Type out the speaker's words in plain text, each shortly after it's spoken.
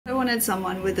wanted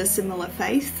someone with a similar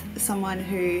faith, someone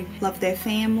who loved their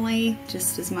family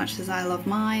just as much as I love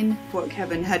mine. What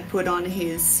Kevin had put on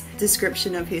his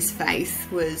description of his faith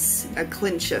was a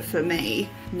clincher for me,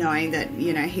 knowing that,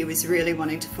 you know, he was really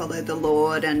wanting to follow the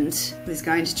Lord and was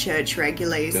going to church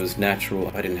regularly. It was natural.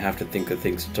 I didn't have to think of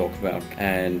things to talk about,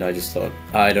 and I just thought,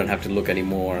 I don't have to look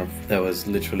anymore. There was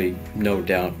literally no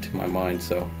doubt in my mind,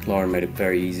 so Lauren made it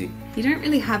very easy. You don't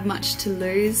really have much to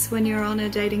lose when you're on a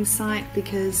dating site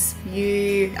because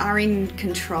you are in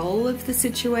control of the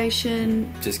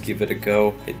situation. Just give it a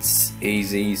go. It's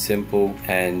easy, simple,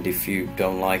 and if you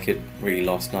don't like it, really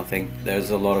lost nothing.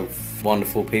 There's a lot of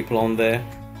wonderful people on there.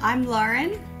 I'm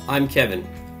Lauren. I'm Kevin,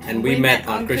 and we met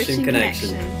on Christian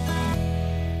Connection.